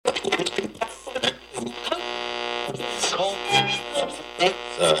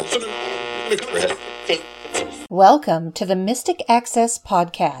Welcome to the Mystic Access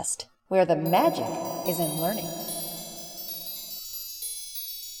Podcast, where the magic is in learning.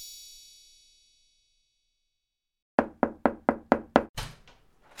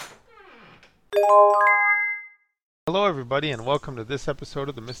 Hello everybody and welcome to this episode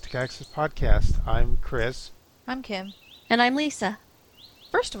of the Mystic Access Podcast. I'm Chris. I'm Kim. And I'm Lisa.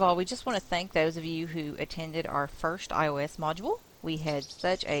 First of all, we just want to thank those of you who attended our first iOS module. We had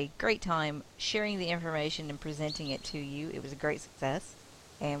such a great time sharing the information and presenting it to you. It was a great success,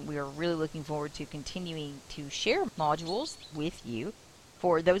 and we are really looking forward to continuing to share modules with you.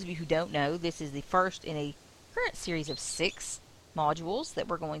 For those of you who don't know, this is the first in a current series of 6 modules that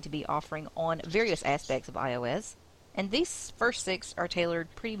we're going to be offering on various aspects of iOS. And these first 6 are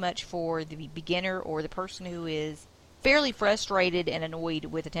tailored pretty much for the beginner or the person who is fairly frustrated and annoyed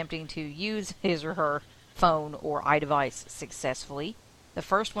with attempting to use his or her phone or iDevice successfully. The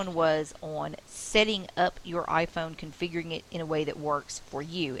first one was on setting up your iPhone, configuring it in a way that works for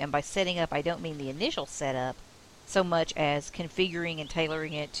you. And by setting up, I don't mean the initial setup so much as configuring and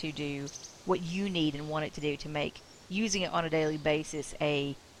tailoring it to do what you need and want it to do to make using it on a daily basis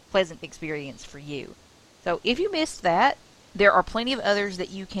a pleasant experience for you. So if you missed that, there are plenty of others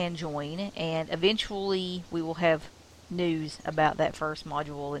that you can join, and eventually we will have news about that first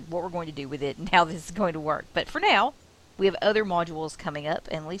module and what we're going to do with it and how this is going to work. But for now, we have other modules coming up,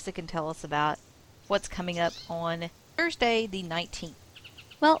 and Lisa can tell us about what's coming up on Thursday the 19th.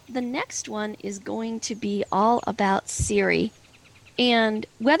 Well, the next one is going to be all about Siri. And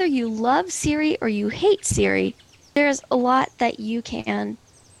whether you love Siri or you hate Siri, there's a lot that you can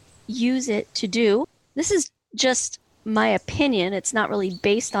use it to do. This is just my opinion. It's not really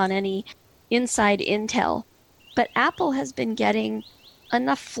based on any inside intel. But Apple has been getting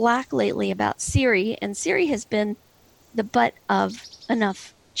enough flack lately about Siri, and Siri has been the butt of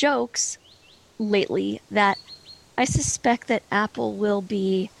enough jokes lately that I suspect that Apple will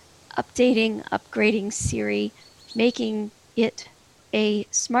be upgrading Siri, making it a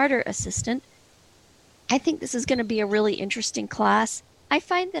smarter assistant. I think this is going to be a really interesting class. I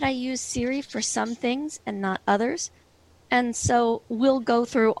find that I use Siri for some things and not others. And so we'll go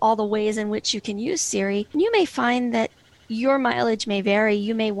through all the ways in which you can use Siri. You may find that your mileage may vary.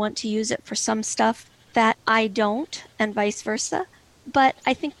 You may want to use it for some stuff that I don't, and vice versa. But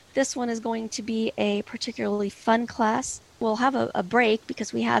I think this one is going to be a particularly fun class. We'll have a break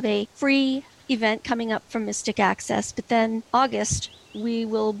because we have a free event coming up from Mystic Access. But then August, we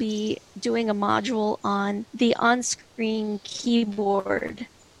will be doing a module on the on-screen keyboard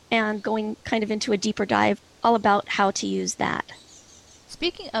and going kind of into a deeper dive all about how to use that.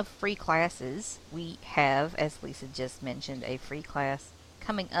 Speaking of free classes, we have, as Lisa just mentioned, a free class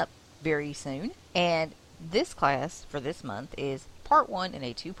coming up very soon. And this class for this month is part 1 in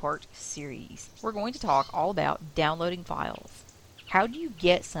a 2-part series. We're going to talk all about downloading files. How do you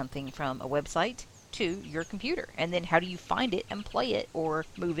get something from a website to your computer? And then how do you find it and play it or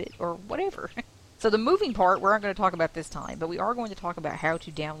move it or whatever? So the moving part, we're not going to talk about this time, but we are going to talk about how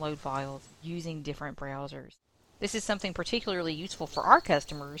to download files using different browsers. This is something particularly useful for our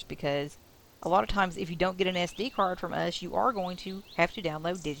customers because a lot of times if you don't get an SD card from us, you are going to have to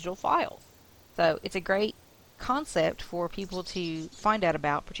download digital files. So it's a great concept for people to find out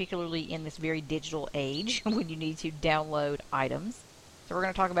about, particularly in this very digital age when you need to download items. So we're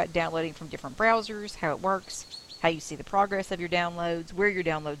going to talk about downloading from different browsers, how it works, how you see the progress of your downloads, where your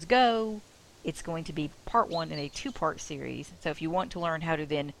downloads go. It's going to be part 1 in a 2-part series. So if you want to learn how to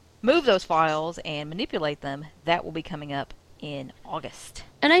then move those files and manipulate them, that will be coming up in August.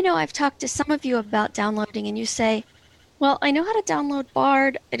 And I know I've talked to some of you about downloading, and you say, well, I know how to download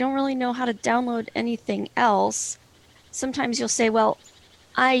Bard. I don't really know how to download anything else. Sometimes you'll say, well,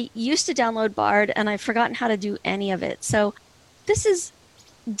 I used to download Bard, and I've forgotten how to do any of it. So this is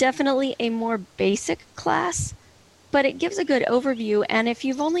definitely a more basic class, but it gives a good overview. And if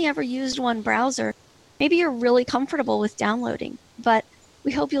you've only ever used one browser, maybe you're really comfortable with downloading. But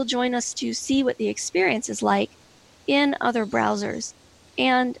we hope you'll join us to see what the experience is like in other browsers.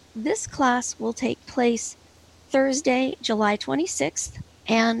 And this class will take place Thursday, July 26th.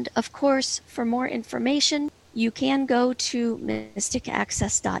 And of course, for more information, you can go to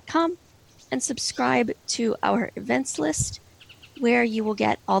mysticaccess.com and subscribe to our events list, where you will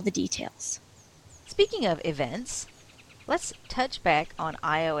get all the details. Speaking of events, let's touch back on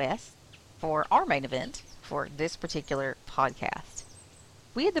iOS for our main event for this particular podcast.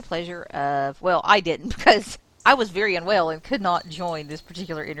 We had the pleasure of, well, I didn't because I was very unwell and could not join this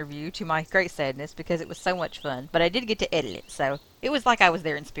particular interview, to my great sadness, because it was so much fun. But I did get to edit it, so it was like I was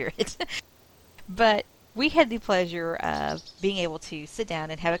there in spirit. But we had the pleasure of being able to sit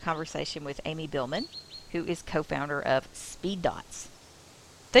down and have a conversation with Amy Billman, who is co-founder of Speed Dots.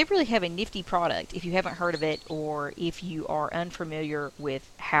 They really have a nifty product if you haven't heard of it or if you are unfamiliar with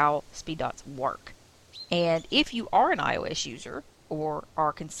how Speed Dots work. And if you are an iOS user or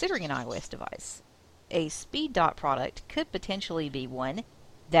are considering an iOS device, a Speed Dot product could potentially be one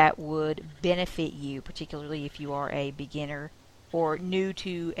that would benefit you, particularly if you are a beginner or new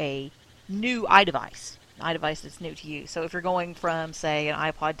to a new iDevice, an iDevice that's new to you. So if you're going from, say, an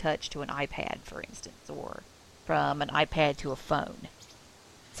iPod Touch to an iPad, for instance, or from an iPad to a phone.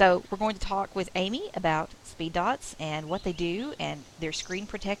 So we're going to talk with Amy about Speed Dots and what they do and their screen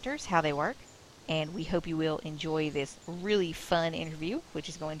protectors, how they work. And we hope you will enjoy this really fun interview, which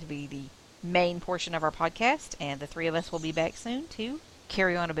is going to be the main portion of our podcast. And the three of us will be back soon to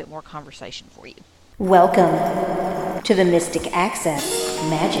carry on a bit more conversation for you. Welcome to the Mystic Access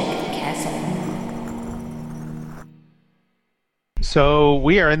Magic Castle. So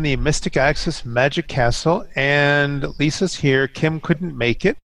we are in the Mystic Access Magic Castle, and Lisa's here. Kim couldn't make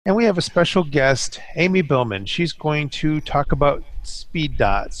it. And we have a special guest, Amy Billman. She's going to talk about Speed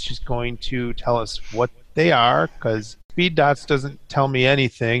Dots. She's going to tell us what they are, because Speed Dots doesn't tell me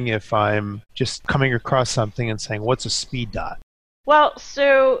anything if I'm just coming across something and saying, what's a Speed Dot? Well,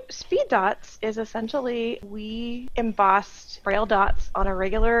 so Speed Dots is essentially, we embossed Braille dots on a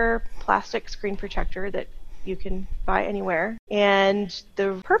regular plastic screen protector that you can buy anywhere. And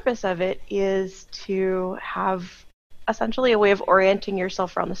the purpose of it is to have essentially a way of orienting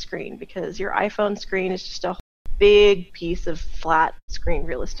yourself around the screen, because your iPhone screen is just a big piece of flat screen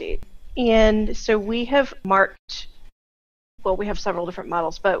real estate. And so we have marked, well, we have several different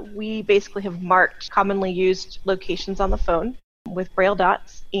models, but we basically have marked commonly used locations on the phone with Braille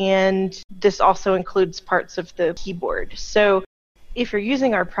dots, and this also includes parts of the keyboard. So if you're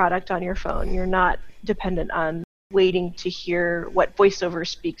using our product on your phone, you're not dependent on waiting to hear what voiceover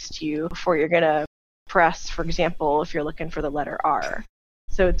speaks to you before you're going to press, for example, if you're looking for the letter R.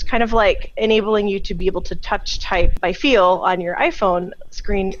 So it's kind of like enabling you to be able to touch type by feel on your iPhone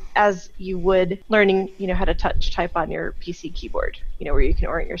screen as you would learning, how to touch type on your PC keyboard, where you can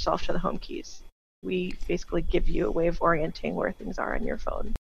orient yourself to the home keys. We basically give you a way of orienting where things are on your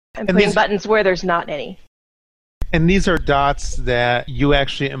phone and putting buttons where there's not any. And these are dots that you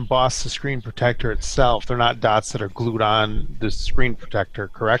actually emboss the screen protector itself. They're not dots that are glued on the screen protector,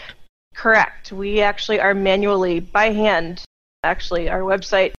 correct? Correct. We actually are manually, by hand. Actually, our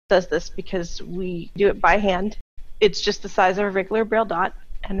website does this because we do it by hand. It's just the size of a regular Braille dot,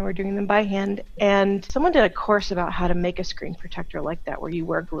 and we're doing them by hand. And someone did a course about how to make a screen protector like that, where you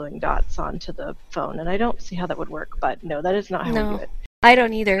were gluing dots onto the phone. And I don't see how that would work, but no, that is not how we do it. I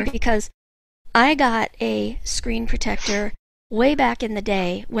don't either, because I got a screen protector way back in the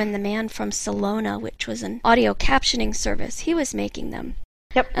day when the man from Salona, which was an audio captioning service, he was making them.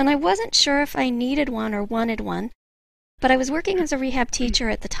 Yep. And I wasn't sure if I needed one or wanted one, but I was working as a rehab teacher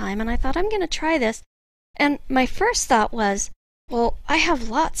at the time, and I thought, I'm going to try this. And my first thought was, well, I have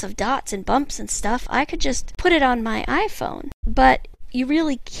lots of dots and bumps and stuff. I could just put it on my iPhone. But you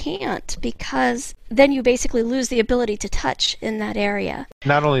really can't, because then you basically lose the ability to touch in that area.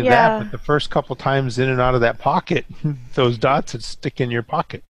 Not only that, but the first couple times in and out of that pocket, those dots would stick in your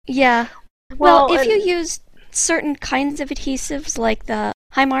pocket. Yeah. Well, if you use certain kinds of adhesives like the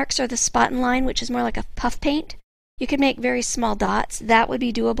Highmarks or the Spot and Line, which is more like a puff paint, you could make very small dots. That would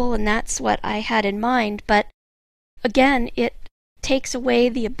be doable, and that's what I had in mind. But again, it takes away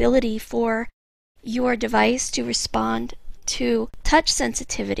the ability for your device to respond to touch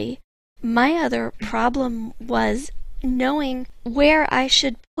sensitivity. My other problem was knowing where I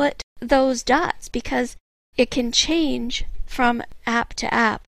should put those dots, because it can change from app to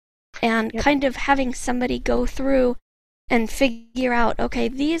app, and kind of having somebody go through and figure out, okay,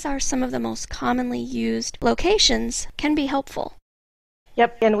 these are some of the most commonly used locations can be helpful.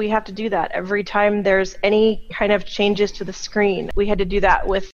 Yep, and we have to do that every time there's any kind of changes to the screen. We had to do that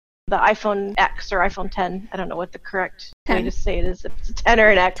with the iPhone X or iPhone 10. I don't know what the correct way to say it is, if it's a 10 or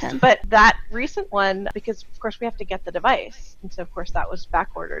an X. 10. But that recent one, because of course we have to get the device. And so of course that was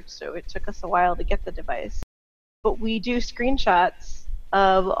back ordered, so it took us a while to get the device. But we do screenshots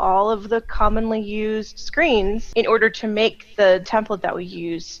of all of the commonly used screens in order to make the template that we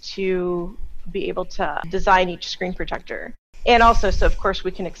use to be able to design each screen protector. And also, so of course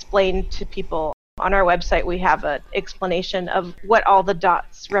we can explain to people on our website, we have an explanation of what all the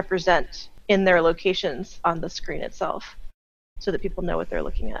dots represent in their locations on the screen itself, so that people know what they're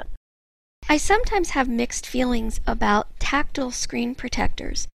looking at. I sometimes have mixed feelings about tactile screen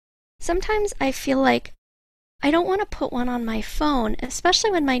protectors. Sometimes I feel like I don't want to put one on my phone,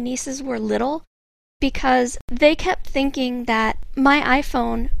 especially when my nieces were little. because they kept thinking that my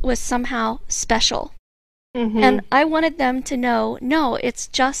iPhone was somehow special. And I wanted them to know, no, it's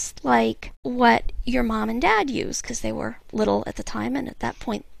just like what your mom and dad use, because they were little at the time, and at that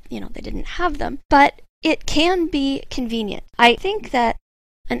point, they didn't have them. But it can be convenient. I think that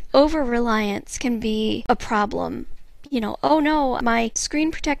an over-reliance can be a problem. Oh no, my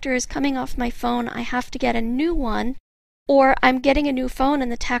screen protector is coming off my phone, I have to get a new one, or I'm getting a new phone and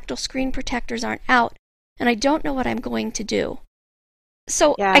the tactile screen protectors aren't out, and I don't know what I'm going to do.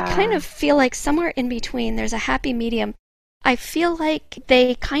 So I kind of feel like somewhere in between there's a happy medium. I feel like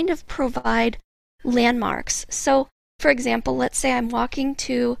they kind of provide landmarks. So, for example, let's say I'm walking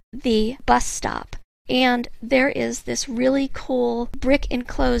to the bus stop and there is this really cool brick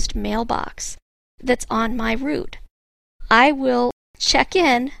enclosed mailbox that's on my route. I will check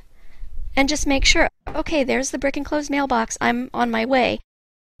in and just make sure, okay, there's the brick enclosed mailbox, I'm on my way.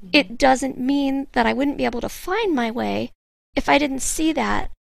 It doesn't mean that I wouldn't be able to find my way if I didn't see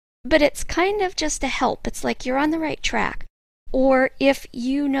that, but it's kind of just a help. It's like you're on the right track. Or if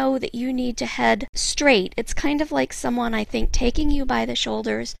you know that you need to head straight, it's kind of like someone, I think, taking you by the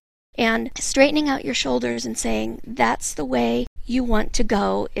shoulders and straightening out your shoulders and saying, that's the way you want to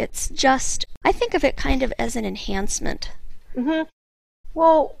go. It's just, I think of it kind of as an enhancement.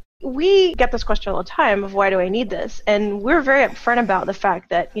 Well, we get this question all the time of why do I need this? And we're very upfront about the fact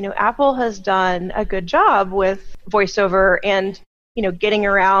that, Apple has done a good job with VoiceOver and, getting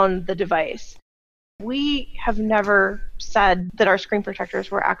around the device. We have never said that our screen protectors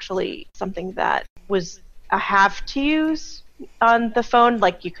were actually something that was a have to use on the phone,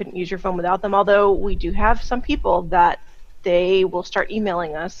 like you couldn't use your phone without them, although we do have some people that they will start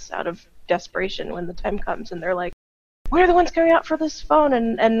emailing us out of desperation when the time comes and they're like, when are the ones coming out for this phone?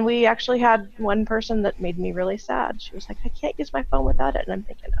 And we actually had one person that made me really sad. She was like, I can't use my phone without it. And I'm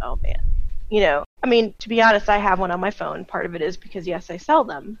thinking, oh man. To be honest, I have one on my phone. Part of it is because, yes, I sell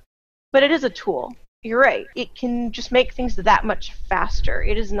them. But it is a tool. You're right. It can just make things that much faster.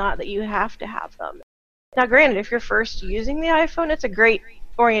 It is not that you have to have them. Now, granted, if you're first using the iPhone, it's a great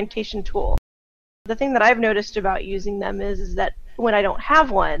orientation tool. The thing that I've noticed about using them is that when I don't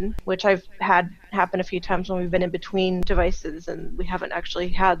have one, which I've had happen a few times when we've been in between devices and we haven't actually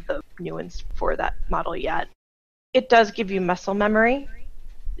had the new ones for that model yet, it does give you muscle memory.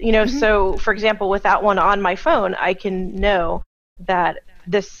 So for example, with that one on my phone, I can know that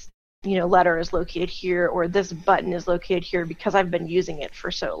this letter is located here or this button is located here because I've been using it for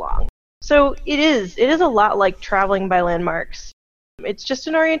so long. So it is a lot like traveling by landmarks. It's just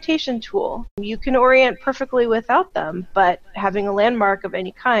an orientation tool. You can orient perfectly without them, but having a landmark of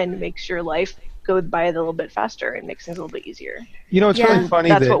any kind makes your life go by a little bit faster and makes things a little bit easier. It's really funny.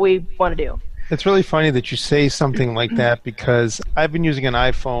 That's what we want to do. It's really funny that you say something like that because I've been using an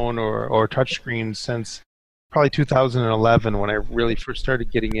iPhone or touchscreen since probably 2011 when I really first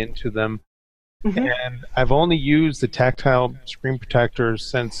started getting into them. And I've only used the tactile screen protectors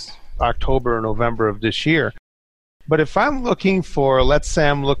since October or November of this year. But if I'm looking for, let's say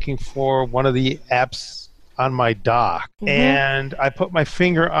I'm looking for one of the apps on my dock and I put my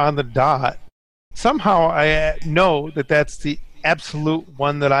finger on the dot, somehow I know that that's the absolute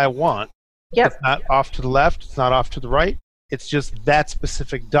one that I want. Yep. It's not off to the left, it's not off to the right, it's just that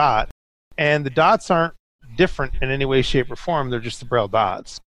specific dot. And the dots aren't different in any way, shape, or form, they're just the Braille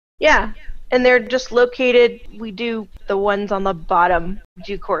dots. Yeah. And they're just located, the ones on the bottom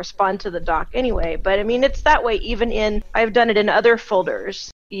do correspond to the dock anyway. But it's that way even I've done it in other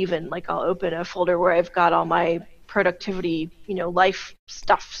folders, even like I'll open a folder where I've got all my productivity, life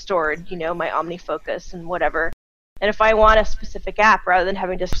stuff stored, my OmniFocus and whatever. And if I want a specific app, rather than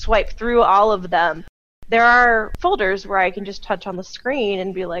having to swipe through all of them, there are folders where I can just touch on the screen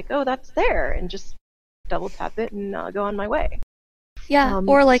and be like, oh, that's there, and just double tap it and go on my way. Yeah,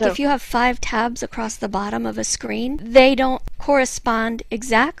 or if you have 5 tabs across the bottom of a screen, they don't correspond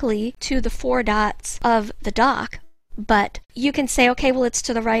exactly to the 4 dots of the dock, but you can say, okay, well, it's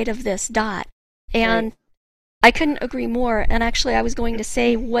to the right of this dot. And I couldn't agree more. And actually, I was going to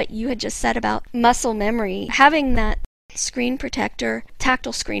say what you had just said about muscle memory, having that screen protector,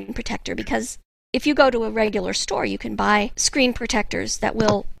 tactile screen protector, because if you go to a regular store, you can buy screen protectors that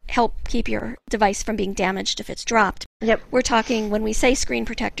will help keep your device from being damaged if it's dropped. Yep. We're talking, when we say screen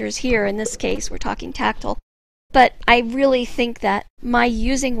protectors here, in this case, we're talking tactile. But I really think that my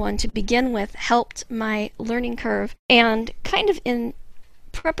using one to begin with helped my learning curve, and kind of in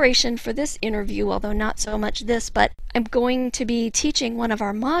preparation for this interview, although not so much this, but I'm going to be teaching one of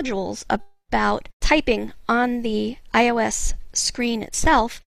our modules about typing on the iOS screen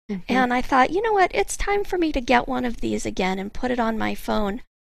itself. And I thought, you know what, it's time for me to get one of these again and put it on my phone.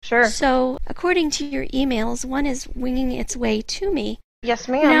 Sure. So, according to your emails, one is winging its way to me. Yes,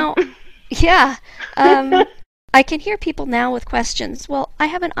 ma'am. Now, yeah, I can hear people now with questions. Well, I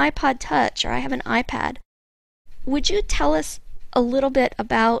have an iPod Touch or I have an iPad. Would you tell us a little bit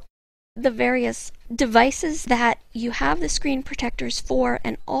about the various devices that you have the screen protectors for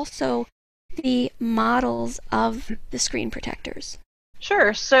and also the models of the screen protectors?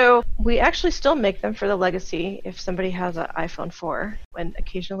 Sure. So we actually still make them for the Legacy if somebody has an iPhone 4, and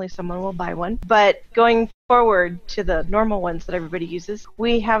occasionally someone will buy one. But going forward to the normal ones that everybody uses,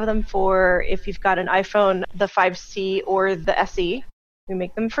 we have them for if you've got an iPhone, the 5C or the SE. We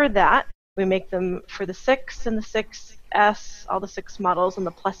make them for that. We make them for the 6 and the 6S, all the 6 models, and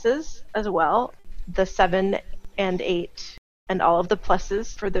the pluses as well, the 7 and 8, and all of the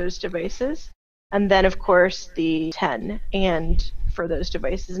pluses for those devices. And then, of course, the 10 and for those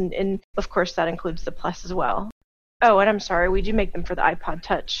devices. And of course, that includes the Plus as well. Oh, and I'm sorry, we do make them for the iPod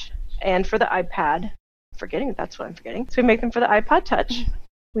Touch and for the iPad. That's what I'm forgetting. So we make them for the iPod Touch.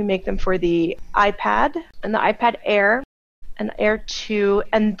 We make them for the iPad and the iPad Air and Air 2.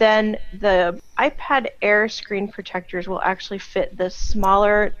 And then the iPad Air screen protectors will actually fit the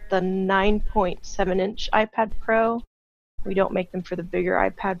smaller, the 9.7-inch iPad Pro. We don't make them for the bigger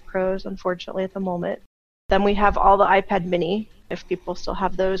iPad Pros, unfortunately, at the moment. Then we have all the iPad Mini. If people still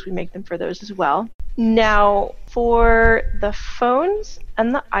have those, we make them for those as well. Now, for the phones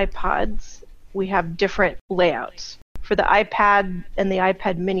and the iPods, we have different layouts. For the iPad and the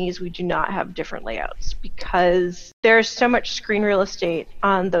iPad Minis, we do not have different layouts because there's so much screen real estate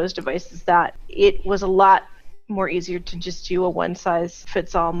on those devices that it was a lot more easier to just do a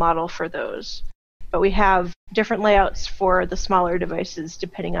one-size-fits-all model for those. But we have different layouts for the smaller devices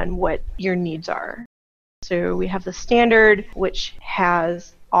depending on what your needs are. So we have the standard, which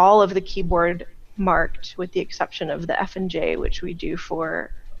has all of the keyboard marked with the exception of the F and J, which we do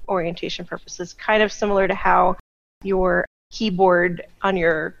for orientation purposes, kind of similar to how your keyboard on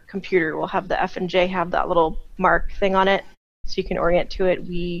your computer will have the F and J have that little mark thing on it so you can orient to it.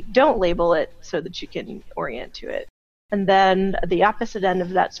 We don't label it so that you can orient to it. And then the opposite end of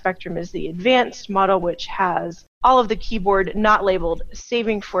that spectrum is the advanced model, which has all of the keyboard not labeled,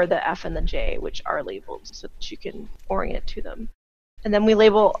 saving for the F and the J, which are labeled so that you can orient to them. And then we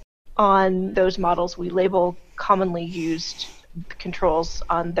label on those models, we label commonly used controls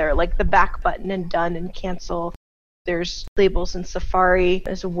on there, like the back button and done and cancel. There's labels in Safari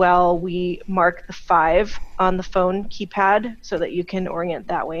as well. We mark the 5 on the phone keypad so that you can orient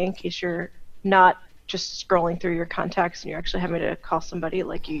that way in case you're not just scrolling through your contacts and you're actually having to call somebody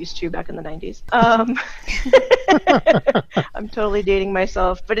like you used to back in the 90s. I'm totally dating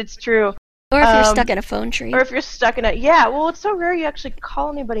myself, but it's true. Or if you're stuck in a phone tree. Or if you're stuck in a... Yeah, well, it's so rare you actually call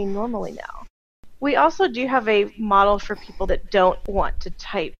anybody normally now. We also do have a model for people that don't want to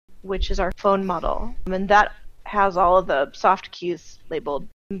type, which is our phone model. And that has all of the soft keys labeled.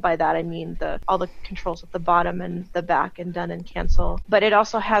 By that I mean all the controls at the bottom and the back and done and cancel. But it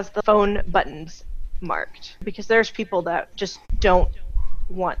also has the phone buttons marked because there's people that just don't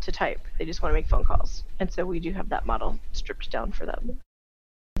want to type. They just want to make phone calls. And so we do have that model stripped down for them.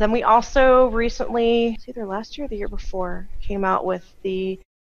 Then we also recently, it's either last year or the year before, came out with the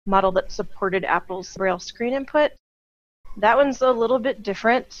model that supported Apple's Braille screen input. That one's a little bit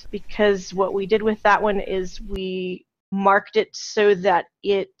different because what we did with that one is we marked it so that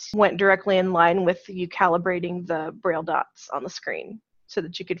it went directly in line with you calibrating the Braille dots on the screen so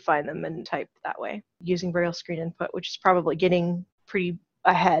that you could find them and type that way using Braille screen input, which is probably getting pretty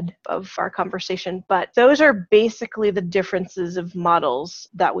ahead of our conversation. But those are basically the differences of models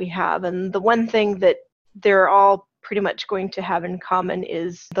that we have. And the one thing that they're all pretty much going to have in common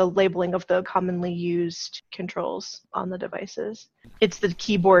is the labeling of the commonly used controls on the devices. It's the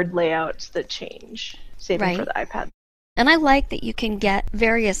keyboard layouts that change, saving for the iPad. And I like that you can get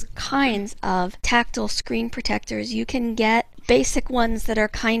various kinds of tactile screen protectors. You can get basic ones that are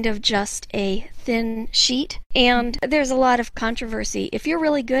kind of just a thin sheet. And there's a lot of controversy. If you're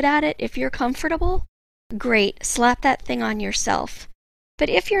really good at it, if you're comfortable, great, slap that thing on yourself. But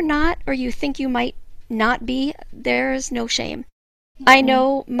if you're not, or you think you might not be, there's no shame. I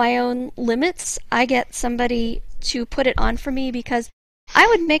know my own limits. I get somebody to put it on for me because I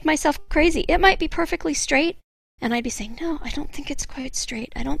would make myself crazy. It might be perfectly straight, and I'd be saying, no, I don't think it's quite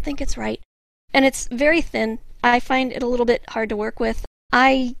straight. I don't think it's right. And it's very thin. I find it a little bit hard to work with.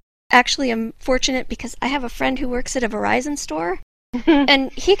 I actually am fortunate because I have a friend who works at a Verizon store,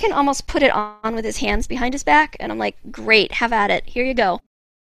 and he can almost put it on with his hands behind his back, and I'm like, great, have at it. Here you go.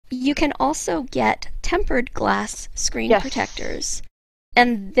 You can also get tempered glass screen protectors,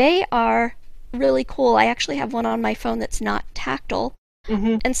 and they are really cool. I actually have one on my phone that's not tactile,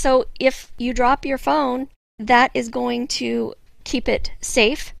 Mm-hmm. And so if you drop your phone, that is going to keep it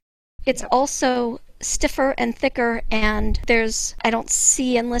safe. It's also stiffer and thicker, and I don't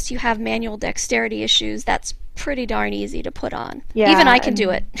see, unless you have manual dexterity issues, that's pretty darn easy to put on. Yeah, Even I can do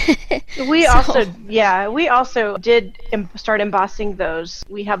it. We So- we also did start embossing those.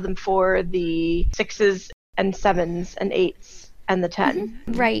 We have them for the 6s and 7s and 8s and the 10.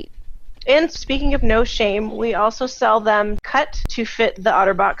 Right. And speaking of no shame, we also sell them cut to fit the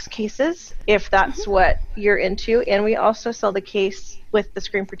OtterBox cases, if that's what you're into. And we also sell the case with the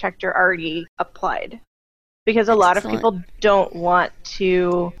screen protector already applied. Because a lot of Excellent. people don't want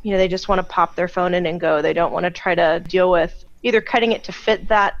to, they just want to pop their phone in and go. They don't want to try to deal with either cutting it to fit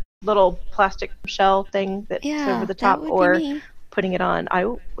that little plastic shell thing that's Yeah, over the that top, would or be me. putting it on. I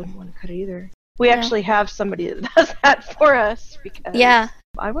wouldn't want to cut it either. We No. actually have somebody that does that for us, because Yeah.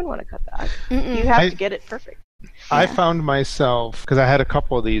 I wouldn't want to cut that. Mm-mm. You have I- to get it perfect. I Yeah. found myself, because I had a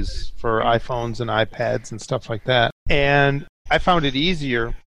couple of these for iPhones and iPads and stuff like that, and I found it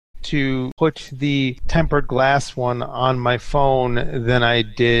easier to put the tempered glass one on my phone than I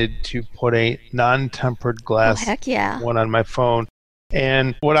did to put a non-tempered Oh, glass heck yeah. one on my phone.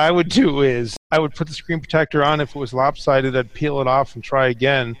 And what I would do is I would put the screen protector on. If it was lopsided, I'd peel it off and try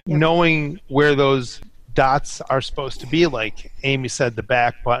again, knowing where those dots are supposed to be, like Amy said, the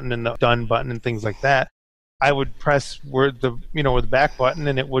back button and the done button and things like that. I would press where the back button,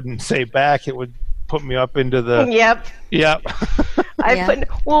 and it wouldn't say back. It would put me up into the Yep. yep. Yeah.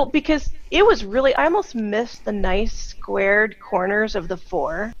 Because it was really, I almost missed the nice squared corners of the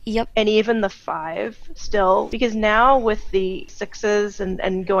 4 Yep. and even the 5 still, because now with the 6s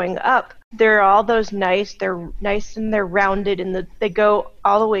and going up, they're all those nice, they're nice and they're rounded, and they go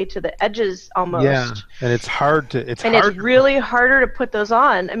all the way to the edges almost. Yeah, and it's hard to It's really harder to put those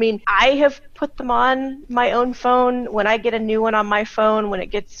on. I mean, I have put them on my own phone when I get a new one on my phone when it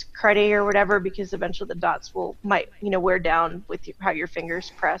gets cruddy or whatever, because eventually the dots might wear down with how your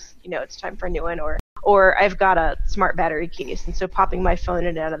fingers press. It's time for a new one, or I've got a smart battery case, and so popping my phone in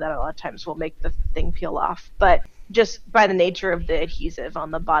and out of that a lot of times will make the thing peel off. But just by the nature of the adhesive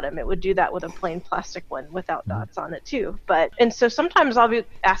on the bottom, it would do that with a plain plastic one without dots on it too. And so sometimes I'll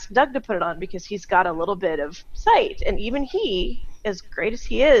ask Doug to put it on because he's got a little bit of sight, and even he, as great as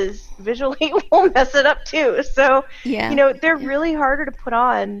he is, visually will mess it up too. So, Yeah. they're really harder to put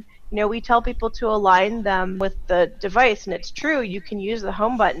on. We tell people to align them with the device, and it's true. You can use the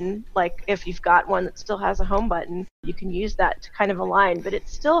home button, like if you've got one that still has a home button, you can use that to kind of align, but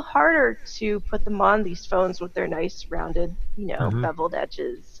it's still harder to put them on these phones with their nice rounded, beveled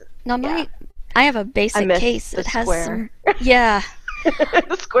edges. Now, Yeah. I have a basic miss case the that has square. some. Yeah.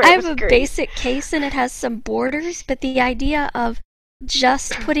 The square I have was a great. basic case and it has some borders, but the idea of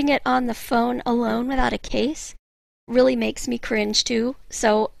just putting it on the phone alone without a case really makes me cringe too.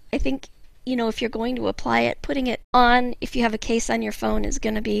 So I think, if you're going to apply it, putting it on, if you have a case on your phone, is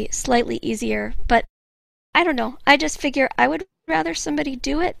going to be slightly easier. But I don't know. I just figure I would rather somebody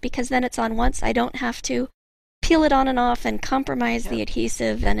do it, because then it's on once. I don't have to peel it on and off and compromise the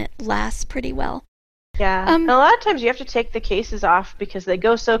adhesive, and it lasts pretty well. Yeah. And a lot of times you have to take the cases off because they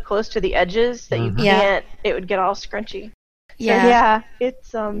go so close to the edges that you Yeah. can't, it would get all scrunchy. Yeah. So, yeah,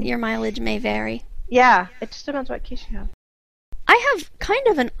 it's Your mileage may vary. yeah, it just depends what case you have. I have kind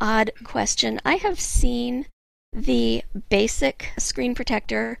of an odd question. I have seen the basic screen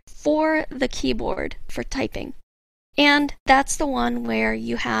protector for the keyboard for typing. And that's the one where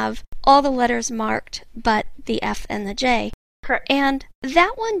you have all the letters marked but the F and the J. Correct. And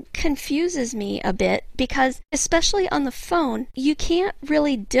that one confuses me a bit because, especially on the phone, you can't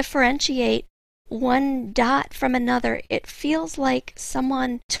really differentiate one dot from another. It feels like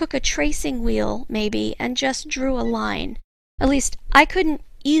someone took a tracing wheel, maybe, and just drew a line. At least I couldn't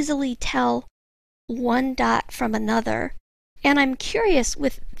easily tell one dot from another. And I'm curious,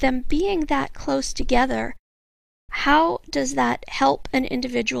 with them being that close together, how does that help an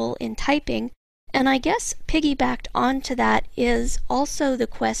individual in typing? And I guess piggybacked onto that is also the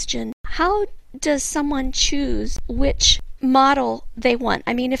question, how does someone choose which model they want?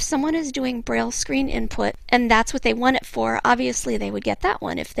 I mean, if someone is doing Braille screen input and that's what they want it for, obviously they would get that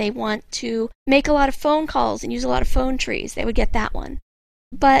one. If they want to make a lot of phone calls and use a lot of phone trees, they would get that one.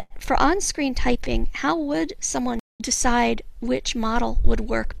 But for on-screen typing, how would someone decide which model would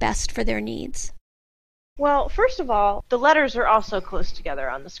work best for their needs? Well, first of all, the letters are also close together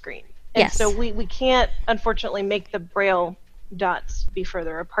on the screen. And Yes. so we can't, unfortunately, make the Braille dots be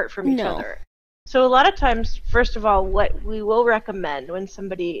further apart from each No. other. So a lot of times, first of all, what we will recommend when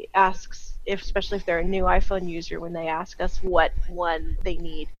somebody asks, especially if they're a new iPhone user, when they ask us what one they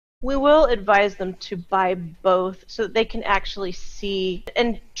need, we will advise them to buy both so that they can actually see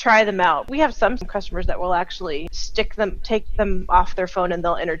and try them out. We have some customers that will actually take them off their phone and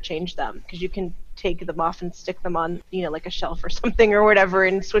they'll interchange them, because you can take them off and stick them on, like a shelf or something or whatever,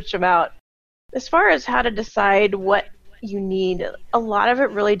 and switch them out. As far as how to decide what you need, a lot of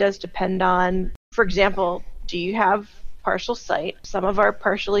it really does depend on, for example, do you have partial sight? Some of our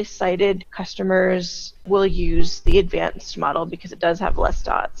partially sighted customers will use the advanced model because it does have less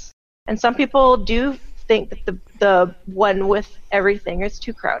dots. And some people do think that the one with everything is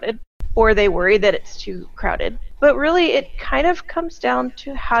too crowded, or they worry that it's too crowded. But really, it kind of comes down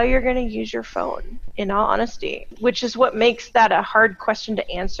to how you're going to use your phone, in all honesty, which is what makes that a hard question to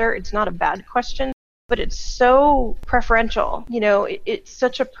answer. It's not a bad question, but it's so preferential. It's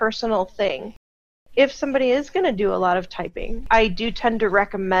such a personal thing. If somebody is going to do a lot of typing, I do tend to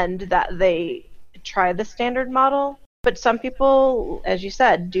recommend that they try the standard model. But some people, as you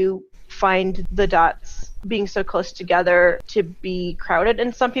said, do find the dots being so close together to be crowded,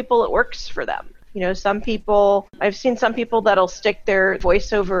 and some people it works for them. I've seen some people that'll stick their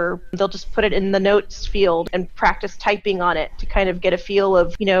voiceover, they'll just put it in the notes field and practice typing on it to kind of get a feel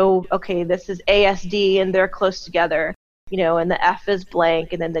of, okay, this is ASD and they're close together. And the F is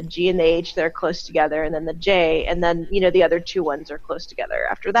blank, and then the G and the H, they're close together, and then the J, and then, the other two ones are close together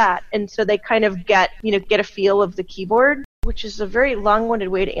after that. And so they kind of get a feel of the keyboard, which is a very long-winded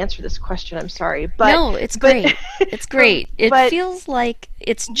way to answer this question. I'm sorry. But, no, it's great. It's great. It feels like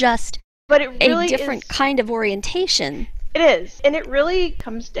it's just but it really a different kind of orientation. It is. And it really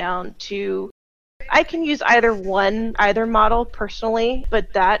comes down to, I can use either model personally,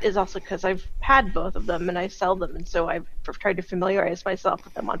 but that is also because I've had both of them and I sell them, and so I've tried to familiarize myself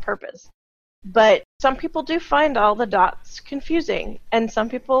with them on purpose. But some people do find all the dots confusing, and some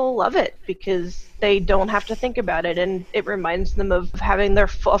people love it because they don't have to think about it, and it reminds them of having a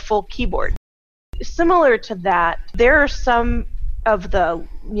full keyboard. Similar to that, there are some of the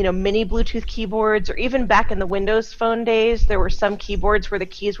mini Bluetooth keyboards, or even back in the Windows Phone days, there were some keyboards where the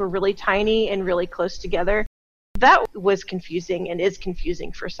keys were really tiny and really close together. That was confusing and is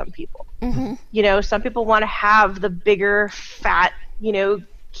confusing for some people. Mm-hmm. Some people want to have the bigger, fat,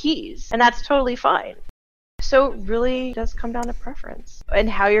 keys, and that's totally fine. So it really does come down to preference and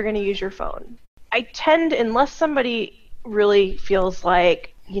how you're going to use your phone. I tend, unless somebody really feels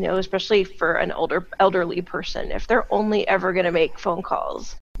like, especially for an elderly person, if they're only ever going to make phone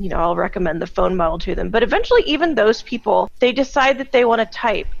calls, I'll recommend the phone model to them. But eventually, even those people, they decide that they want to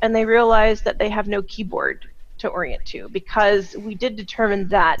type, and they realize that they have no keyboard to orient to, because we did determine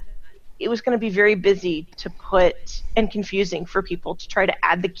that it was going to be very busy to put and confusing for people to try to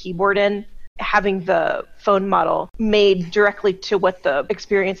add the keyboard in, having the phone model made directly to what the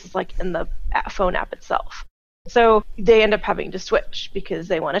experience is like in the phone app itself. So they end up having to switch because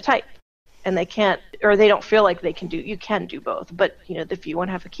they want to type, and they can't, or they don't feel like you can do both. But, if you want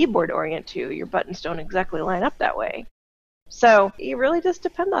to have a keyboard to orient to, your buttons don't exactly line up that way. So it really does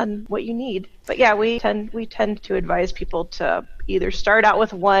depend on what you need. But yeah, we tend to advise people to either start out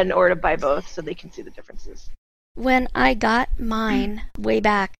with one or to buy both so they can see the differences. When I got mine way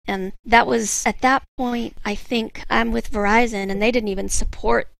back, and that was at that point, I think I'm with Verizon, and they didn't even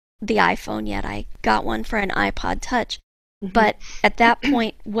support the iPhone yet. I got one for an iPod Touch. Mm-hmm. But at that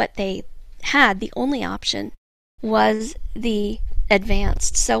point, what they had, the only option, was the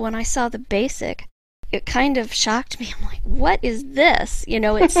advanced. So when I saw the basic, it kind of shocked me. I'm like, what is this?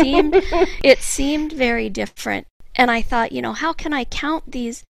 It seemed very different. And I thought, how can I count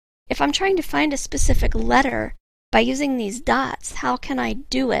these? If I'm trying to find a specific letter by using these dots, how can I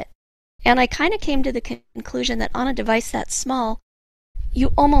do it? And I kind of came to the conclusion that on a device that small,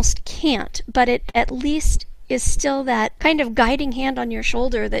 you almost can't, but it at least is still that kind of guiding hand on your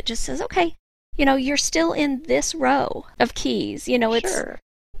shoulder that just says, okay, you're still in this row of keys. Sure.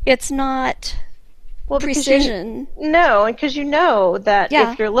 It's not precision. Because that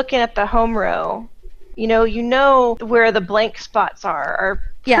if you're looking at the home row, where the blank spots are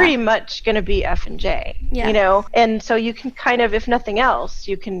pretty much going to be F and J, and so you can kind of, if nothing else,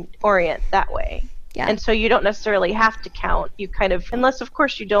 you can orient that way. Yeah. And so you don't necessarily have to count. You kind of, unless of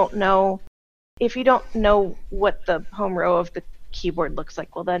course you don't know, if you don't know what the home row of the keyboard looks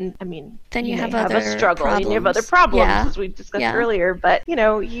like, well then, you have a struggle and you have other problems, as we discussed earlier. But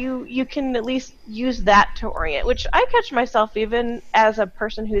you can at least use that to orient, which I catch myself, even as a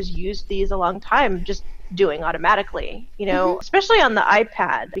person who's used these a long time, just doing automatically, especially on the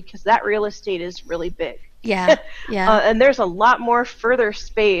iPad, because that real estate is really big. Yeah. And there's a lot more further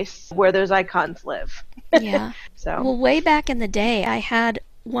space where those icons live. Yeah. So. Well, way back in the day, I had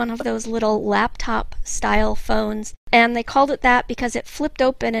one of those little laptop style phones, and they called it that because it flipped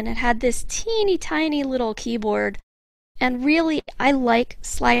open and it had this teeny tiny little keyboard. And really, I like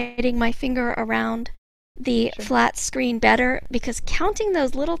sliding my finger around the flat screen better because counting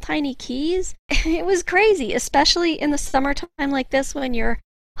those little tiny keys, it was crazy, especially in the summertime like this when you're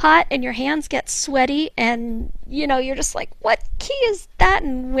hot and your hands get sweaty and you're just like, what key is that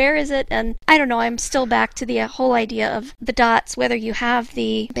and where is it? And I don't know, I'm still back to the whole idea of the dots, whether you have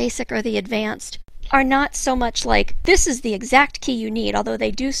the basic or the advanced, are not so much like this is the exact key you need, although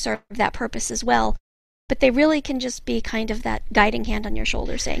they do serve that purpose as well. But they really can just be kind of that guiding hand on your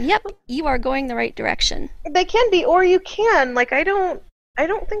shoulder saying, yep, you are going the right direction. They can be, or you can. Like, I don't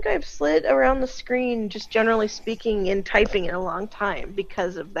think I've slid around the screen, just generally speaking, in typing in a long time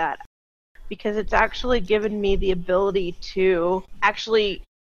because of that. Because it's actually given me the ability to actually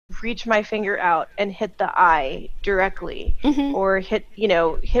reach my finger out and hit the I directly, or hit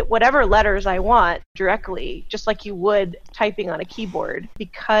whatever letters I want directly, just like you would typing on a keyboard.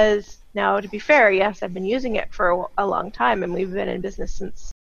 Because now, to be fair, yes, I've been using it for a long time, and we've been in business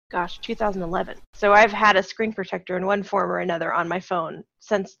since, 2011. So I've had a screen protector in one form or another on my phone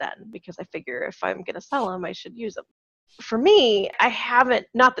since then, because I figure if I'm going to sell them, I should use them. For me, I haven't,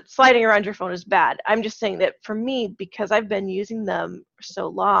 not that sliding around your phone is bad. I'm just saying that for me, because I've been using them for so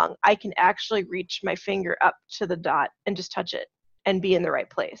long, I can actually reach my finger up to the dot and just touch it and be in the right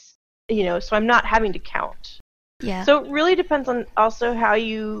place. So I'm not having to count. Yeah. So it really depends on also how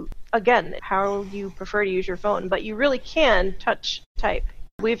you prefer to use your phone, but you really can touch type.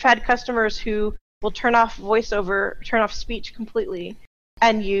 We've had customers who will turn off VoiceOver, turn off speech completely,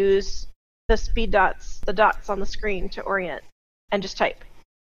 and use the speed dots, the dots on the screen to orient, and just type.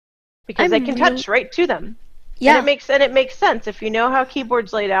 Because they can touch right to them. Yeah. And it makes sense. If you know how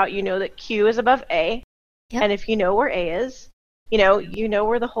keyboard's laid out, you know that Q is above A. Yep. And if you know where A is, you know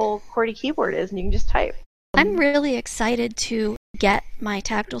where the whole QWERTY keyboard is, and you can just type. I'm really excited to get my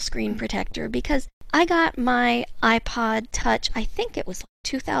tactile screen protector because I got my iPod Touch, I think it was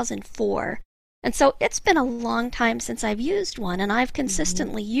 2004. And so it's been a long time since I've used one, and I've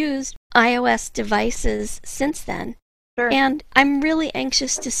consistently used iOS devices since then. Sure. And I'm really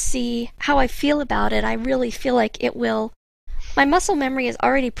anxious to see how I feel about it. I really feel like it will. My muscle memory is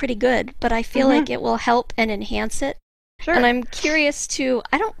already pretty good, but I feel like it will help and enhance it. Sure. And I'm curious to,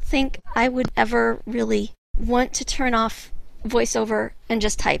 I don't think I would ever really want to turn off VoiceOver and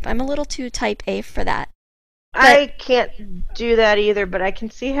just type. I'm a little too type A for that. But I can't do that either, but I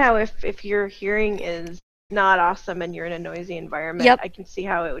can see how if your hearing is not awesome and you're in a noisy environment, I can see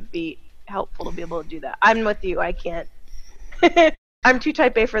how it would be helpful to be able to do that. I'm with you. I can't. I'm too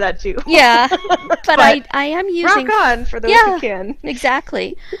type A for that too. Yeah, but I am using... Rock on for those who can.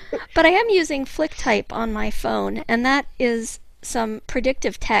 Exactly. But I am using FlickType on my phone, and that is some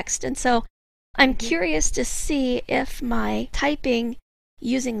predictive text. And so I'm curious to see if my typing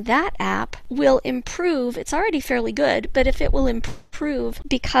using that app will improve. It's already fairly good, but if it will improve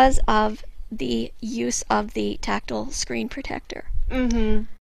because of the use of the tactile screen protector.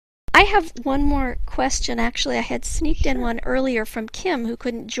 I have one more question. Actually, I had sneaked in one earlier from Kim, who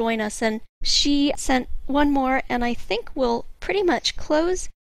couldn't join us, and she sent one more, and I think we'll pretty much close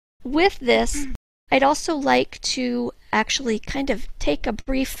with this. I'd also like to actually kind of take a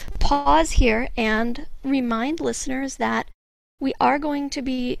brief pause here and remind listeners that we are going to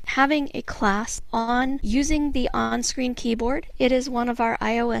be having a class on using the on-screen keyboard. It is one of our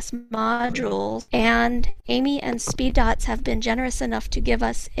iOS modules, and Amy and SpeedDots have been generous enough to give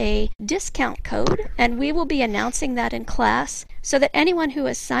us a discount code, and we will be announcing that in class so that anyone who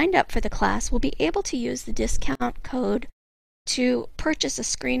has signed up for the class will be able to use the discount code to purchase a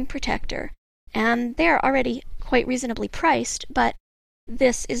screen protector. And they're already quite reasonably priced, but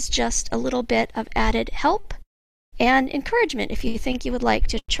this is just a little bit of added help and encouragement if you think you would like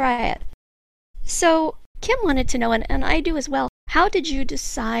to try it. So Kim wanted to know, and I do as well, how did you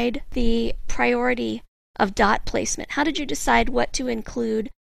decide the priority of dot placement? How did you decide what to include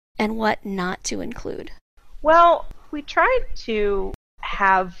and what not to include? Well, we tried to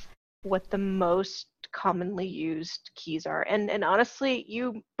have what the most commonly used keys are. And honestly,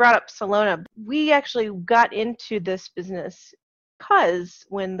 you brought up Solona. We actually got into this business because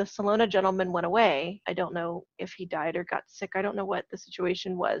when the Solona gentleman went away, I don't know if he died or got sick, I don't know what the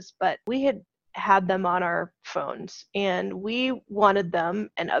situation was, but we had had them on our phones, and we wanted them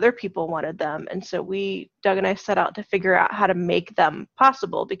and other people wanted them. And so Doug and I set out to figure out how to make them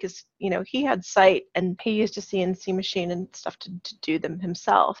possible, because, he had sight and he used a CNC machine and stuff to do them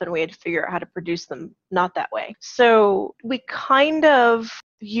himself. And we had to figure out how to produce them not that way. So we kind of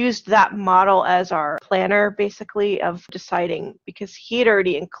used that model as our planner, basically, of deciding, because he had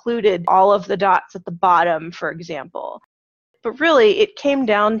already included all of the dots at the bottom, for example. But really, it came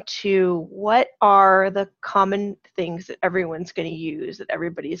down to what are the common things that everyone's going to use, that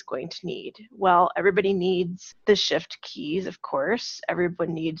everybody's going to need. Well, everybody needs the shift keys, of course.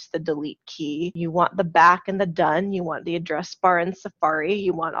 Everyone needs the delete key. You want the back and the done. You want the address bar in Safari.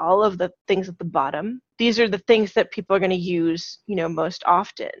 You want all of the things at the bottom. These are the things that people are going to use, most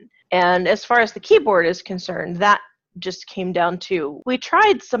often. And as far as the keyboard is concerned, that just came down to, we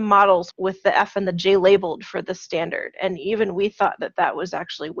tried some models with the F and the J labeled for the standard, and even we thought that was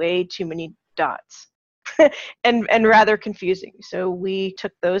actually way too many dots and rather confusing. So we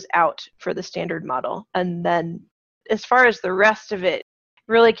took those out for the standard model. And then as far as the rest of it,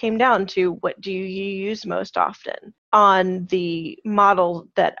 really came down to, what do you use most often? On the models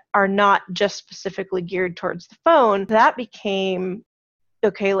that are not just specifically geared towards the phone, that became,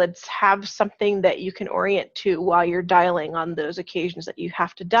 okay, let's have something that you can orient to while you're dialing on those occasions that you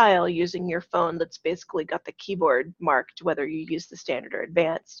have to dial using your phone that's basically got the keyboard marked, whether you use the standard or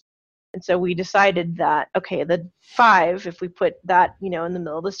advanced. And so we decided that, okay, the 5, if we put that, in the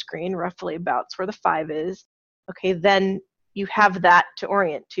middle of the screen, roughly about where the 5 is, okay, then you have that to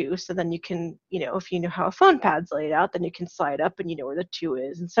orient to. So then you can, if you know how a phone pad's laid out, then you can slide up and you know where the 2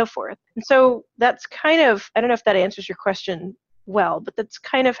 is, and so forth. And so that's kind of, I don't know if that answers your question well, but that's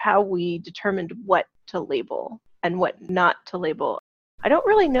kind of how we determined what to label and what not to label. I don't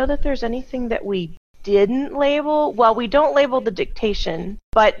really know that there's anything that we didn't label. Well, we don't label the dictation,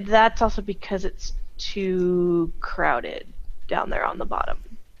 but that's also because it's too crowded down there on the bottom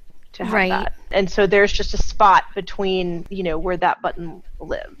to have that. And so there's just a spot between, where that button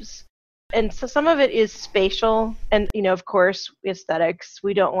lives. And so some of it is spatial and, of course, aesthetics.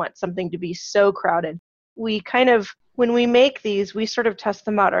 We don't want something to be so crowded. We kind of, when we make these, we sort of test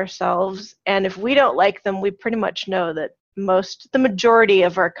them out ourselves. And if we don't like them, we pretty much know that the majority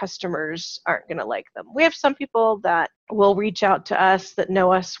of our customers aren't going to like them. We have some people that will reach out to us that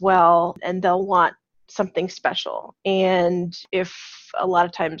know us well, and they'll want something special. And if a lot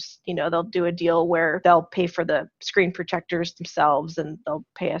of times, they'll do a deal where they'll pay for the screen protectors themselves and they'll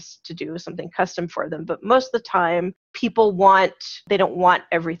pay us to do something custom for them. But most of the time, they don't want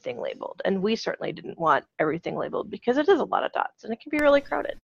everything labeled. And we certainly didn't want everything labeled, because it is a lot of dots and it can be really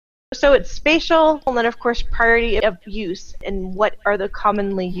crowded. So it's spatial, and then of course priority of use, and what are the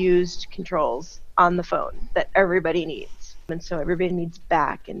commonly used controls on the phone that everybody needs. And so everybody needs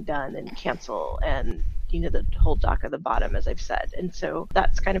back and done and cancel and the whole dock at the bottom, as I've said. And so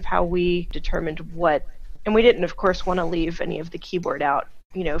that's kind of how we determined what, and we didn't of course want to leave any of the keyboard out,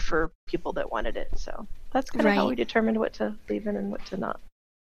 for people that wanted it. So that's kind of how we determined what to leave in and what to not.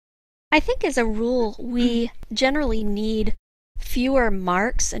 I think as a rule, we generally need fewer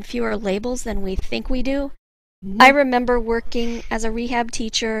marks and fewer labels than we think we do. Mm-hmm. I remember working as a rehab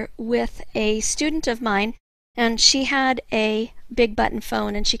teacher with a student of mine, and she had a big button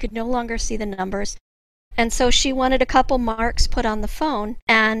phone and she could no longer see the numbers. And so she wanted a couple marks put on the phone,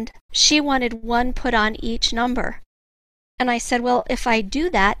 and she wanted one put on each number. And I said, well, if I do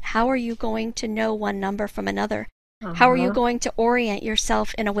that, how are you going to know one number from another? Uh-huh. How are you going to orient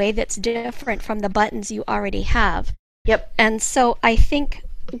yourself in a way that's different from the buttons you already have? Yep. And so I think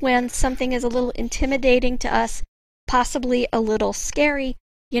when something is a little intimidating to us, possibly a little scary,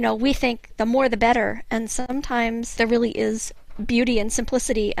 we think the more the better. And sometimes there really is beauty and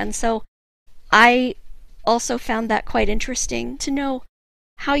simplicity. And so I also found that quite interesting to know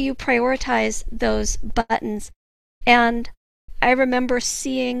how you prioritize those buttons. And I remember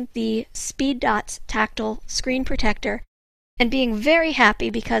seeing the Speed Dots tactile screen protector and being very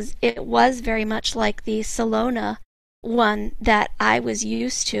happy, because it was very much like the Solona one that I was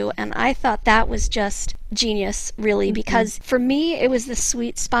used to, and I thought that was just genius, really, because for me it was the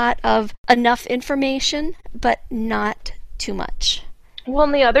sweet spot of enough information but not too much. Well,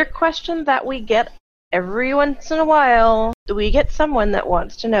 and the other question that we get every once in a while, we get someone that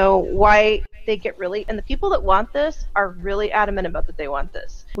wants to know why they get really, and the people that want this are really adamant about that they want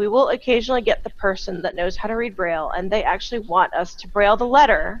this. We will occasionally get the person that knows how to read Braille, and they actually want us to Braille the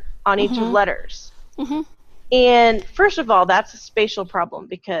letter on each of letters. Mm-hmm. And first of all, that's a spatial problem,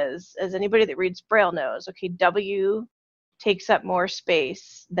 because as anybody that reads Braille knows, okay, W takes up more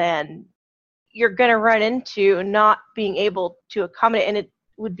space than you're going to run into not being able to accommodate. And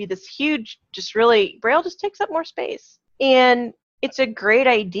would be this huge, just really, Braille just takes up more space. And it's a great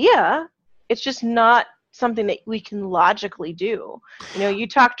idea. It's just not something that we can logically do. You know, you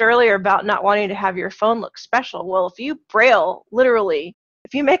talked earlier about not wanting to have your phone look special. Well, if you Braille, literally,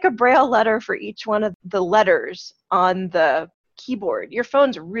 if you make a Braille letter for each one of the letters on the keyboard, your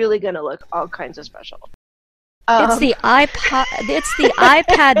phone's really going to look all kinds of special. It's the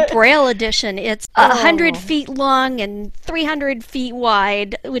iPad Braille edition. It's 100 feet long and 300 feet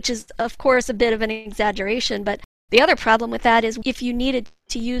wide, which is, of course, a bit of an exaggeration. But the other problem with that is if you needed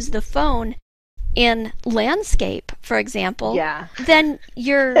to use the phone in landscape, for example, then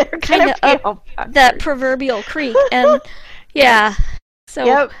you're kind of up that proverbial creek. And, so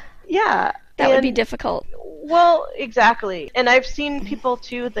that would be difficult. Well, exactly. And I've seen people,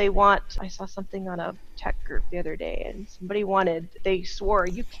 too, I saw something on a tech group the other day, and they swore,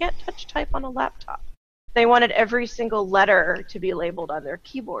 you can't touch type on a laptop. They wanted every single letter to be labeled on their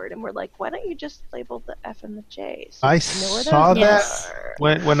keyboard, and we're like, why don't you just label the F and the J? So I saw that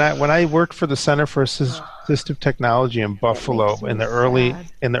when I worked for the Center for Assistive Technology in Buffalo in the early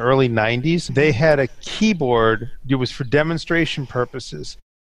 90s. They had a keyboard. It was for demonstration purposes.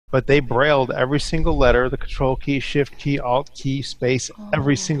 But they brailled every single letter, the control key, shift key, alt key, space,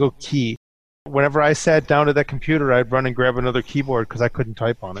 every single key. Whenever I sat down at that computer, I'd run and grab another keyboard because I couldn't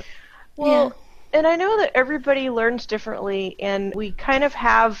type on it. Well, and I know that everybody learns differently, and we kind of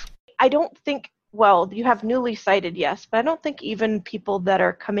have, I don't think, well, you have newly sighted, yes, but I don't think even people that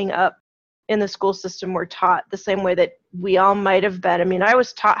are coming up in the school system were taught the same way that we all might have been. I mean, I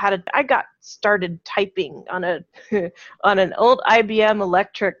was taught I got started typing on on an old IBM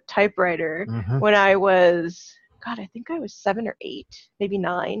electric typewriter when I was, I think I was 7 or 8, maybe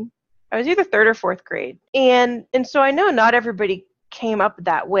 9. I was either 3rd or 4th grade. And so I know not everybody came up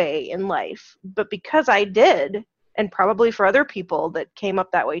that way in life, but because I did, and probably for other people that came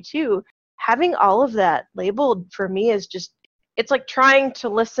up that way too, having all of that labeled for me is just, it's like trying to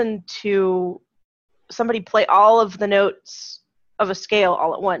listen to somebody play all of the notes of a scale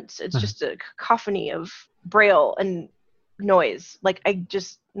all at once. It's just a cacophony of Braille and noise. Like, I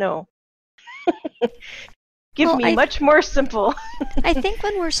just, no. Give me much more simple. I think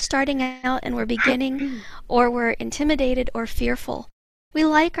when we're starting out and we're beginning, or we're intimidated or fearful, we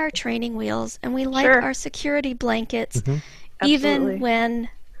like our training wheels and we like our security blankets, even when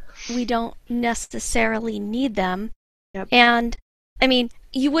we don't necessarily need them. Yep. And, I mean,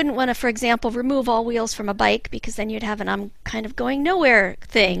 you wouldn't want to, for example, remove all wheels from a bike because then you'd have an I'm kind of going nowhere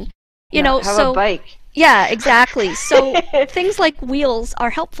thing. You know, have a bike. Yeah, exactly. So things like wheels are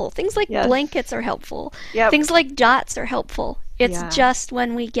helpful. Things like blankets are helpful. Yep. Things like dots are helpful. It's just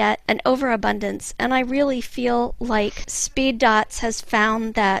when we get an overabundance. And I really feel like Speed Dots has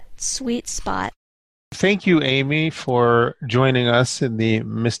found that sweet spot. Thank you, Amy, for joining us in the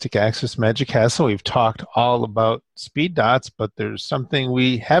Mystic Access Magic Castle. We've talked all about Speed Dots, but there's something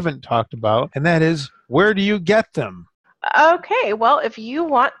we haven't talked about, and that is, where do you get them? Okay, well, if you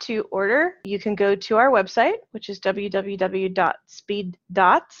want to order, you can go to our website, which is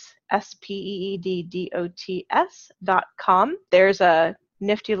www.speeddots.com. There's a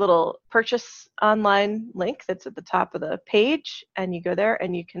nifty little purchase online link that's at the top of the page, and you go there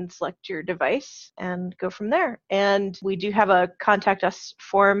and you can select your device and go from there. And we do have a contact us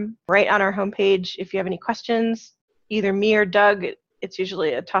form right on our homepage if you have any questions. Either me or Doug, it's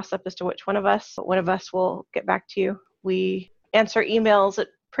usually a toss-up as to which one of us, but one of us will get back to you. We answer emails at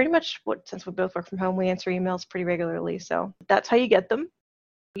pretty much, since we both work from home, we answer emails pretty regularly, so that's how you get them.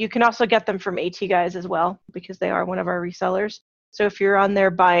 You can also get them from AT Guys as well, because they are one of our resellers. So if you're on there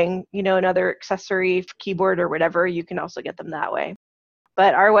buying, another accessory, keyboard or whatever, you can also get them that way.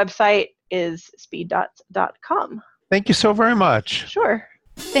 But our website is speeddots.com. Thank you so very much. Sure.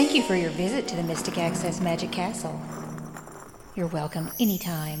 Thank you for your visit to the Mystic Access Magic Castle. You're welcome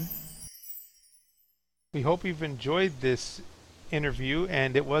anytime. We hope you've enjoyed this interview,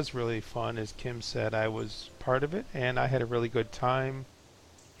 and it was really fun. As Kim said, I was part of it, and I had a really good time,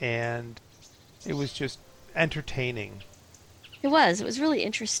 and it was just entertaining. It was really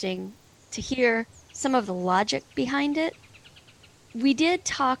interesting to hear some of the logic behind it. We did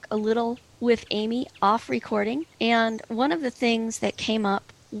talk a little with Amy off recording, and one of the things that came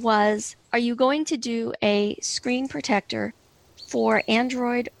up was, are you going to do a screen protector for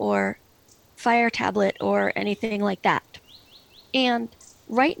Android or Fire Tablet or anything like that? And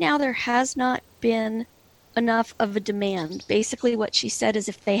right now there has not been enough of a demand. Basically what she said is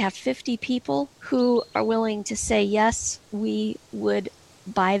if they have 50 people who are willing to say, yes, we would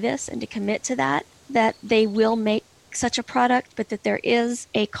buy this, and to commit to that they will make such a product, but that there is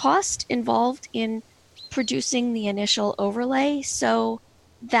a cost involved in producing the initial overlay. So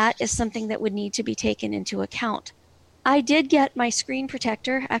that is something that would need to be taken into account. I did get my screen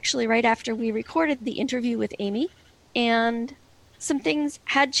protector actually right after we recorded the interview with Amy, and some things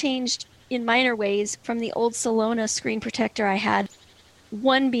had changed in minor ways from the old Salona screen protector I had.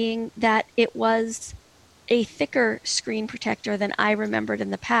 One being that it was a thicker screen protector than I remembered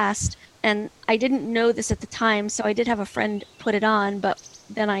in the past, and I didn't know this at the time, so I did have a friend put it on, but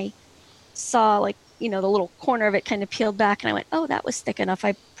then I saw the little corner of it kind of peeled back, and I went, oh, that was thick enough.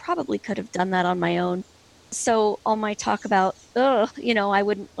 I probably could have done that on my own. So all my talk about, I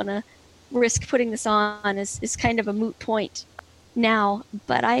wouldn't want to risk putting this on is kind of a moot point now,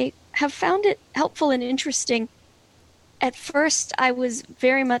 but I have found it helpful and interesting. At first, I was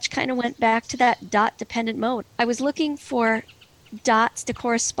very much kind of went back to that dot-dependent mode. I was looking for dots to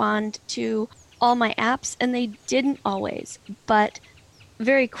correspond to all my apps, and they didn't always. But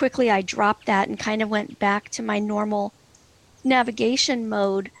very quickly, I dropped that and kind of went back to my normal navigation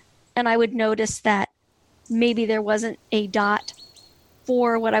mode, and I would notice that maybe there wasn't a dot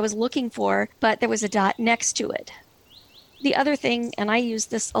for what I was looking for, but there was a dot next to it. The other thing, and I used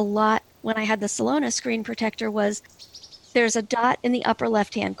this a lot when I had the Salona screen protector, was there's a dot in the upper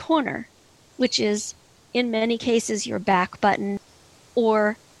left-hand corner, which is, in many cases, your back button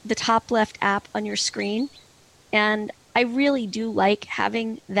or the top left app on your screen. And I really do like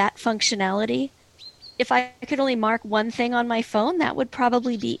having that functionality. If I could only mark one thing on my phone, that would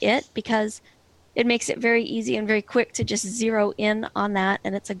probably be it, because it makes it very easy and very quick to just zero in on that,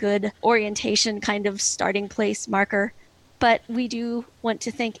 and it's a good orientation kind of starting place marker. But we do want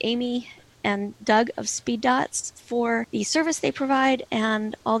to thank Amy and Doug of SpeedDots for the service they provide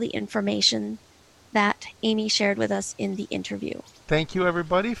and all the information that Amy shared with us in the interview. Thank you,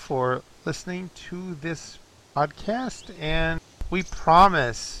 everybody, for listening to this podcast, and we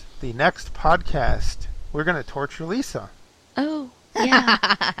promise the next podcast we're going to torture Lisa. Oh,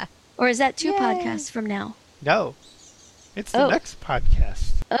 yeah. Or is that two Yay. Podcasts from now? No, it's the next podcast.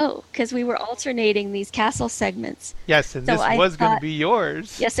 Oh, because we were alternating these castle segments. Yes, and So this I was going to thought- be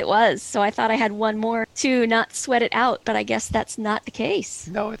yours. Yes, it was. So I thought I had one more to not sweat it out, but I guess that's not the case.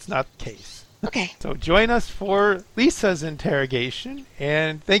 No, it's not the case. Okay. So join us for Lisa's interrogation,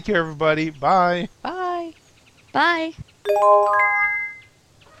 and thank you, everybody. Bye. Bye. Bye.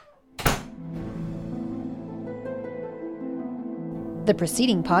 The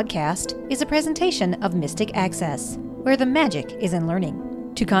preceding podcast is a presentation of Mystic Access, where the magic is in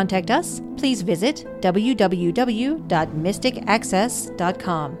learning. To contact us, please visit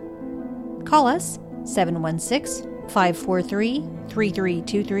www.mysticaccess.com. Call us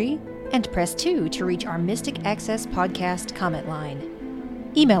 716-543-3323 and press 2 to reach our Mystic Access podcast comment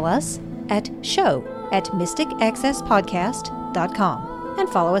line. Email us at show@mysticaccesspodcast.com and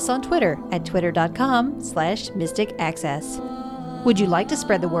follow us on Twitter at twitter.com/mysticaccess. Would you like to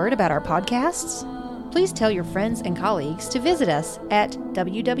spread the word about our podcasts? Please tell your friends and colleagues to visit us at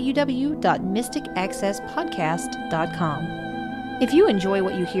www.mysticaccesspodcast.com. If you enjoy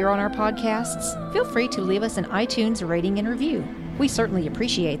what you hear on our podcasts, feel free to leave us an iTunes rating and review. We certainly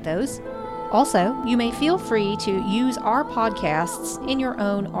appreciate those. Also, you may feel free to use our podcasts in your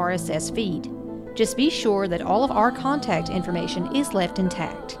own RSS feed. Just be sure that all of our contact information is left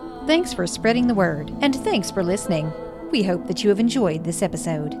intact. Thanks for spreading the word, and thanks for listening. We hope that you have enjoyed this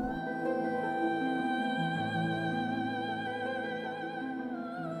episode.